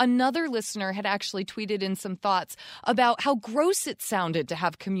 You know, another listener had actually tweeted in some thoughts about how gross it sounded to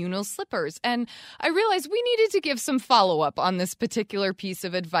have communal slippers. And I realized we needed to give some follow-up on this particular piece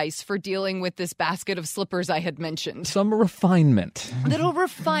of advice for dealing with this basket of slippers I had mentioned. Some refinement. Little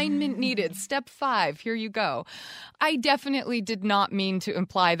refinement needed. Step 5, here you go. I definitely did not mean to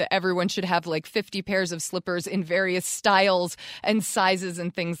imply that everyone should have like 50 pairs of slippers in various styles and sizes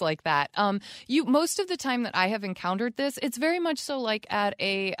and things like that. Most of the time that I have encountered this, it's very much so like at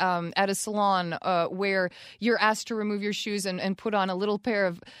a salon where you're asked to remove your shoes and put on a little pair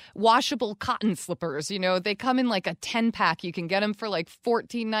of washable cotton slippers. You know, they come in like a 10-pack. You can get them for like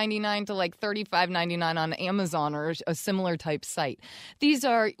 $14.99 to like $35.99 on Amazon or a similar type site. These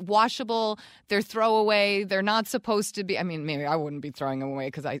are washable. They're throwaway. They're not supposed to be. I mean, maybe I wouldn't be throwing them away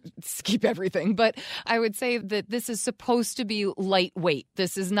because I keep everything, but I would say that this is supposed to be lightweight.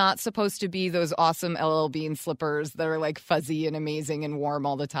 This is not supposed to be those awesome LL Bean slippers that are like fuzzy and amazing and warm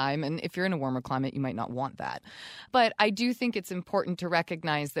all the time. And if you're in a warmer climate, you might not want that. But I do think it's important to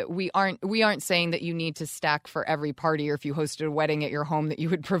recognize that we aren't saying that you need to stack for every party, or if you hosted a wedding at your home that you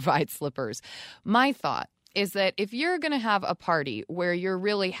would provide slippers. My thought is that if you're going to have a party where you're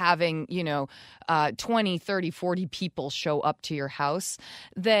really having, 20, 30, 40 people show up to your house,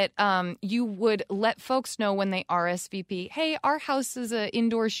 that you would let folks know when they RSVP, hey, our house is an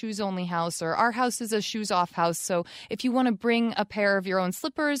indoor shoes only house, or our house is a shoes off house. So if you want to bring a pair of your own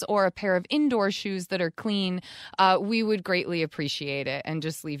slippers or a pair of indoor shoes that are clean, we would greatly appreciate it, and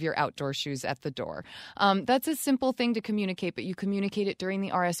just leave your outdoor shoes at the door. That's a simple thing to communicate, but you communicate it during the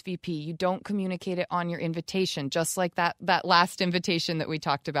RSVP. You don't communicate it on your invitation, just like that last invitation that we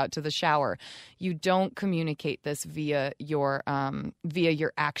talked about to the shower. You don't communicate this via your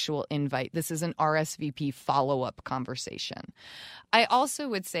actual invite. This is an RSVP follow-up conversation. I also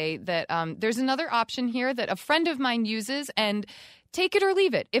would say that there's another option here that a friend of mine uses, and take it or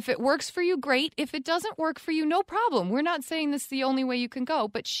leave it. If it works for you, great. If it doesn't work for you, no problem. We're not saying this is the only way you can go,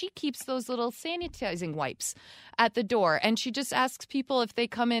 but she keeps those little sanitizing wipes at the door, and she just asks people if they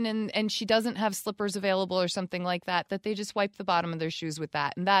come in and she doesn't have slippers available or something like that, that they just wipe the bottom of their shoes with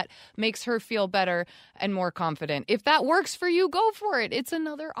that, and that makes her feel better and more confident. If that works for you, go for it. It's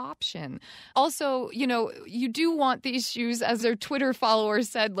another option. Also, you do want these shoes, as their Twitter followers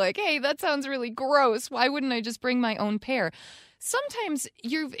said, like, hey, that sounds really gross. Why wouldn't I just bring my own pair? Sometimes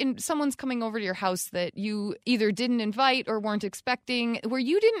someone's coming over to your house that you either didn't invite or weren't expecting, where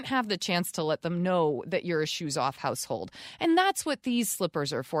you didn't have the chance to let them know that you're a shoes-off household. And that's what these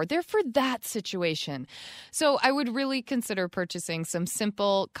slippers are for. They're for that situation. So I would really consider purchasing some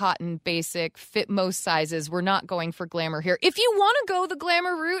simple, cotton, basic, fit most sizes. We're not going for glamour here. If you want to go the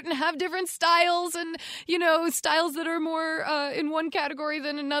glamour route and have different styles and, styles that are more in one category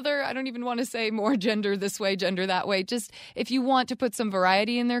than another, I don't even want to say more gender this way, gender that way. Just if you want to put some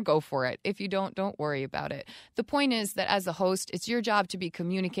variety in there, go for it. If you don't worry about it. The point is that as a host, it's your job to be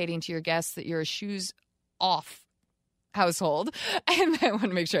communicating to your guests that you're a shoes off household. And I want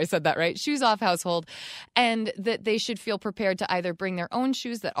to make sure I said that right. Shoes off household. And that they should feel prepared to either bring their own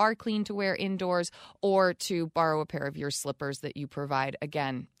shoes that are clean to wear indoors, or to borrow a pair of your slippers that you provide.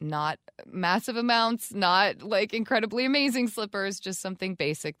 Again, not massive amounts, not like incredibly amazing slippers, just something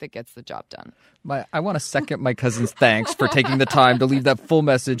basic that gets the job done. I want to second my cousin's thanks for taking the time to leave that full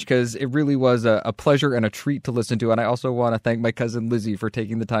message, because it really was a pleasure and a treat to listen to. And I also want to thank my cousin Lizzie for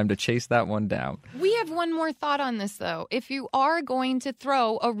taking the time to chase that one down. We have one more thought on this, though. If you are going to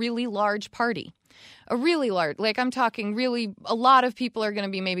throw a really large party, A really large, like I'm talking really, a lot of people are going to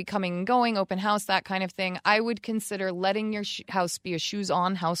be maybe coming and going, open house, that kind of thing. I would consider letting your house be a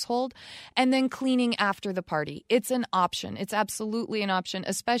shoes-on household and then cleaning after the party. It's an option. It's absolutely an option,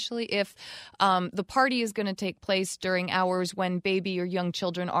 especially if the party is going to take place during hours when baby or young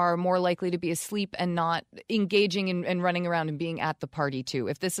children are more likely to be asleep and not engaging and running around and being at the party too.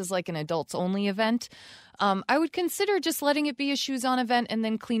 If this is like an adults-only event, I would consider just letting it be a shoes-on event and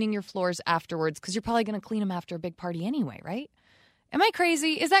then cleaning your floors afterwards, because you're probably going to clean them after a big party anyway, right? Am I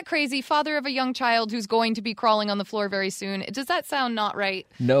crazy? Is that crazy? Father of a young child who's going to be crawling on the floor very soon. Does that sound not right?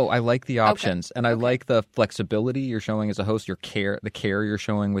 No, I like the options. Okay. And I like the flexibility you're showing as a host, the care you're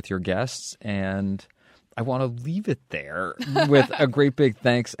showing with your guests. And I want to leave it there with a great big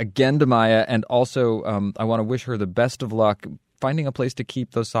thanks again to Maya. And also, I want to wish her the best of luck finding a place to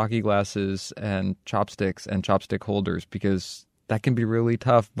keep those sake glasses and chopsticks and chopstick holders, because that can be really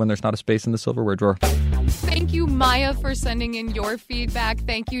tough when there's not a space in the silverware drawer. Thank you, Maya, for sending in your feedback.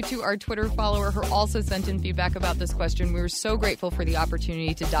 Thank you to our Twitter follower who also sent in feedback about this question. We were so grateful for the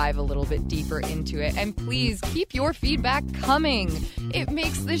opportunity to dive a little bit deeper into it. And please keep your feedback coming. It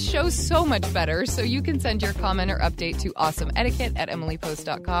makes this show so much better. So you can send your comment or update to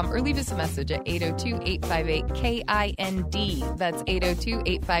awesomeetiquette@emilypost.com or leave us a message at 802-858-KIND. That's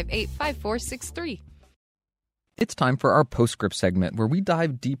 802-858-5463. It's time for our Postscript segment, where we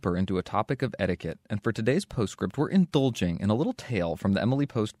dive deeper into a topic of etiquette. And for today's Postscript, we're indulging in a little tale from the Emily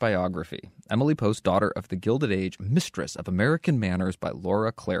Post biography. Emily Post, daughter of the Gilded Age, mistress of American manners by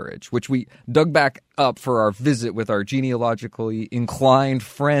Laura Claridge, which we dug back up for our visit with our genealogically inclined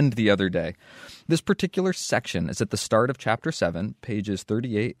friend the other day. This particular section is at the start of Chapter 7, pages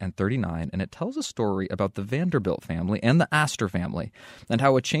 38 and 39, and it tells a story about the Vanderbilt family and the Astor family, and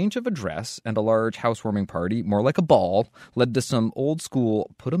how a change of address and a large housewarming party, more like a ball, led to some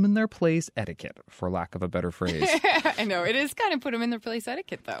old-school put-them-in-their-place etiquette, for lack of a better phrase. I know, it is kind of put-them-in-their-place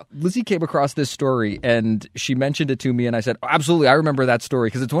etiquette, though. Lizzie came across this story, and she mentioned it to me, and I said, oh, absolutely, I remember that story,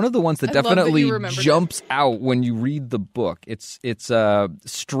 because it's one of the ones that definitely jumps out when you read the book. It's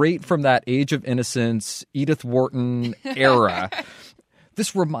straight from that Age of Innocence, Edith Wharton era.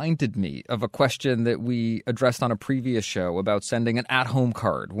 This reminded me of a question that we addressed on a previous show about sending an at-home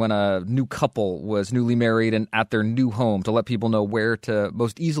card when a new couple was newly married and at their new home to let people know where to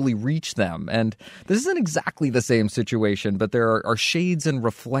most easily reach them. And this isn't exactly the same situation, but there are shades and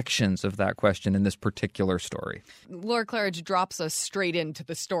reflections of that question in this particular story. Laura Claridge drops us straight into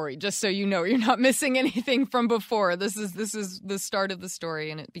the story, just so you know you're not missing anything from before. This is the start of the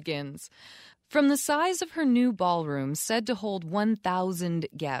story, and it begins. From the size of her new ballroom, said to hold 1,000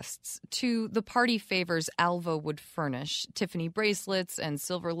 guests, to the party favors Alva would furnish, Tiffany bracelets and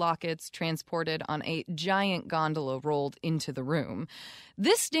silver lockets transported on a giant gondola rolled into the room,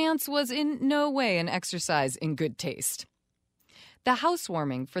 this dance was in no way an exercise in good taste. The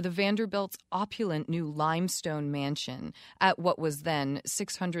housewarming for the Vanderbilts' opulent new limestone mansion at what was then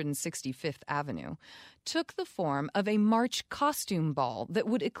 665th Avenue took the form of a March costume ball that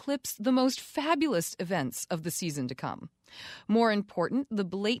would eclipse the most fabulous events of the season to come. More important, the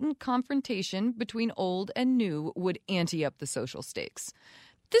blatant confrontation between old and new would ante up the social stakes.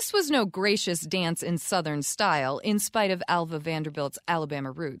 This was no gracious dance in Southern style, in spite of Alva Vanderbilt's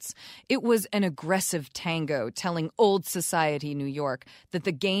Alabama roots. It was an aggressive tango telling old society New York that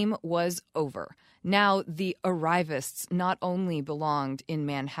the game was over. Now the arrivists not only belonged in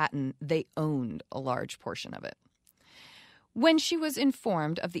Manhattan, they owned a large portion of it. When she was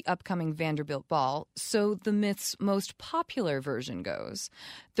informed of the upcoming Vanderbilt ball, so the myth's most popular version goes,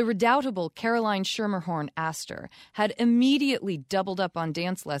 the redoubtable Caroline Schermerhorn Astor had immediately doubled up on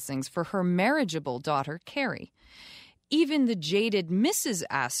dance lessons for her marriageable daughter, Carrie. Even the jaded Mrs.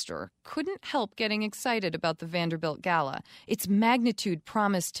 Astor couldn't help getting excited about the Vanderbilt Gala. Its magnitude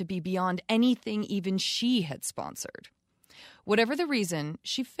promised to be beyond anything even she had sponsored. Whatever the reason,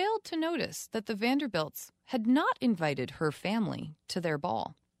 she failed to notice that the Vanderbilts had not invited her family to their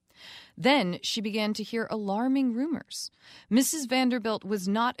ball. Then she began to hear alarming rumors. Mrs. Vanderbilt was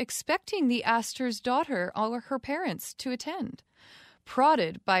not expecting the Astor's daughter or her parents to attend.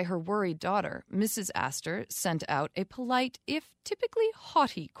 Prodded by her worried daughter, Mrs. Astor sent out a polite, if typically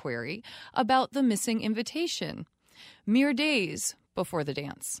haughty, query about the missing invitation, mere days before the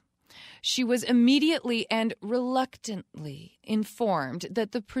dance. She was immediately and reluctantly informed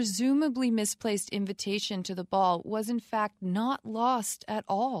that the presumably misplaced invitation to the ball was in fact not lost at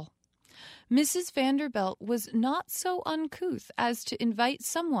all. Mrs. Vanderbilt was not so uncouth as to invite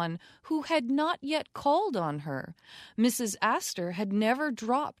someone who had not yet called on her. Mrs. Astor had never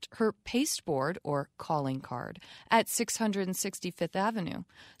dropped her pasteboard or calling card at 665th Avenue,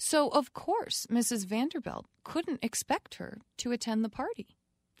 so of course Mrs. Vanderbilt couldn't expect her to attend the party.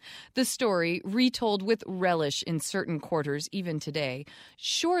 The story, retold with relish in certain quarters even today,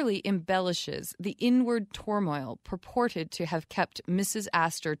 surely embellishes the inward turmoil purported to have kept Mrs.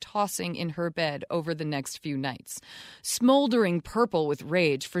 Astor tossing in her bed over the next few nights. Smoldering purple with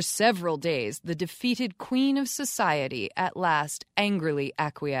rage for several days, the defeated queen of society at last angrily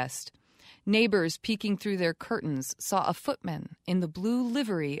acquiesced. Neighbors peeking through their curtains saw a footman in the blue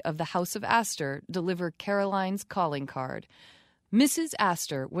livery of the House of Astor deliver Caroline's calling card. Mrs.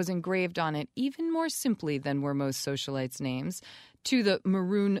 Astor was engraved on it even more simply than were most socialites' names, to the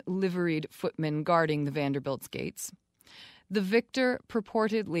maroon liveried footman guarding the Vanderbilt's gates. The victor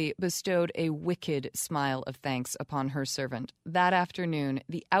purportedly bestowed a wicked smile of thanks upon her servant. That afternoon,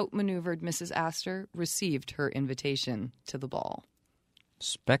 the outmaneuvered Mrs. Astor received her invitation to the ball.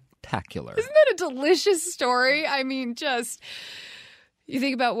 Spectacular. Isn't that a delicious story? I mean, just... You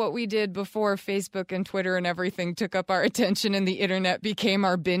think about what we did before Facebook and Twitter and everything took up our attention and the internet became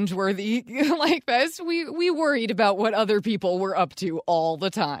our binge-worthy like this. We worried about what other people were up to all the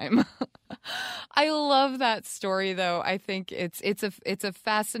time. I love that story, though. I think it's a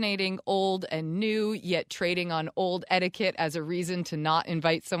fascinating old and new, yet trading on old etiquette as a reason to not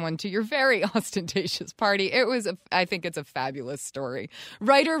invite someone to your very ostentatious party. I think it's a fabulous story.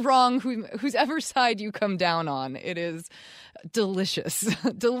 Right or wrong, whose ever side you come down on, it is delicious,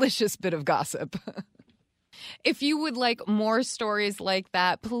 delicious bit of gossip. If you would like more stories like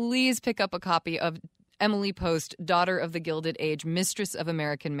that, please pick up a copy of Emily Post, Daughter of the Gilded Age, Mistress of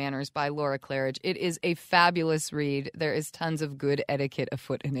American Manners by Laura Claridge. It is a fabulous read. There is tons of good etiquette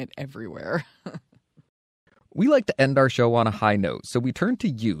afoot in it everywhere. We like to end our show on a high note, so we turn to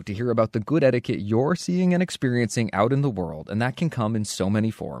you to hear about the good etiquette you're seeing and experiencing out in the world, and that can come in so many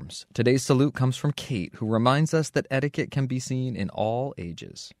forms. Today's salute comes from Kate, who reminds us that etiquette can be seen in all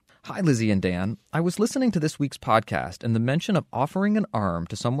ages. Hi, Lizzie and Dan. I was listening to this week's podcast, and the mention of offering an arm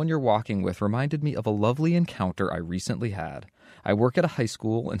to someone you're walking with reminded me of a lovely encounter I recently had. I work at a high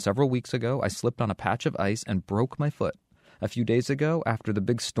school, and several weeks ago, I slipped on a patch of ice and broke my foot. A few days ago, after the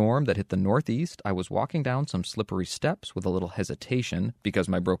big storm that hit the Northeast, I was walking down some slippery steps with a little hesitation because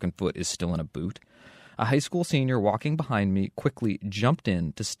my broken foot is still in a boot. A high school senior walking behind me quickly jumped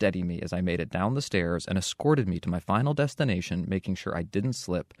in to steady me as I made it down the stairs and escorted me to my final destination, making sure I didn't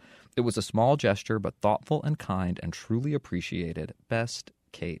slip. It was a small gesture, but thoughtful and kind and truly appreciated. Best,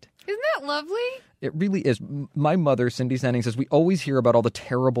 Kate. Isn't that lovely? It really is. My mother, Cindy Sanning, says we always hear about all the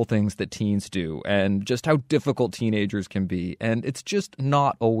terrible things that teens do and just how difficult teenagers can be. And it's just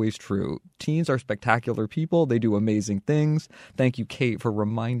not always true. Teens are spectacular people. They do amazing things. Thank you, Kate, for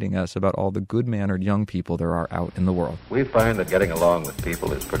reminding us about all the good-mannered young people there are out in the world. We find that getting along with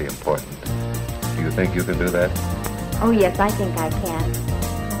people is pretty important. Do you think you can do that? Oh, yes, I think I can.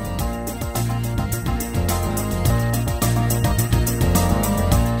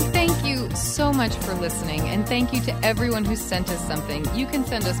 So much for listening, and thank you to everyone who sent us something. You can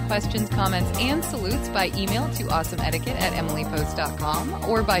send us questions, comments, and salutes by email to awesomeetiquette@emilypost.com,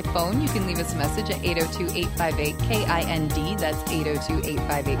 or by phone. You can leave us a message at 802-858-KIND. That's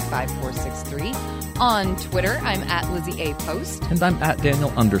 802-858-5463. On Twitter, I'm at Lizzie A. Post. And I'm at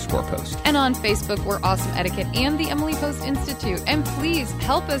Daniel_Post. And on Facebook, we're Awesome Etiquette and the Emily Post Institute. And please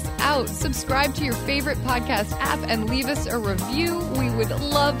help us out. Subscribe to your favorite podcast app and leave us a review. We would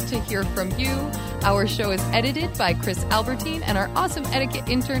love to hear from you. Our show is edited by Chris Albertine, and our Awesome Etiquette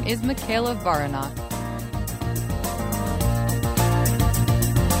intern is Michaela Varanok.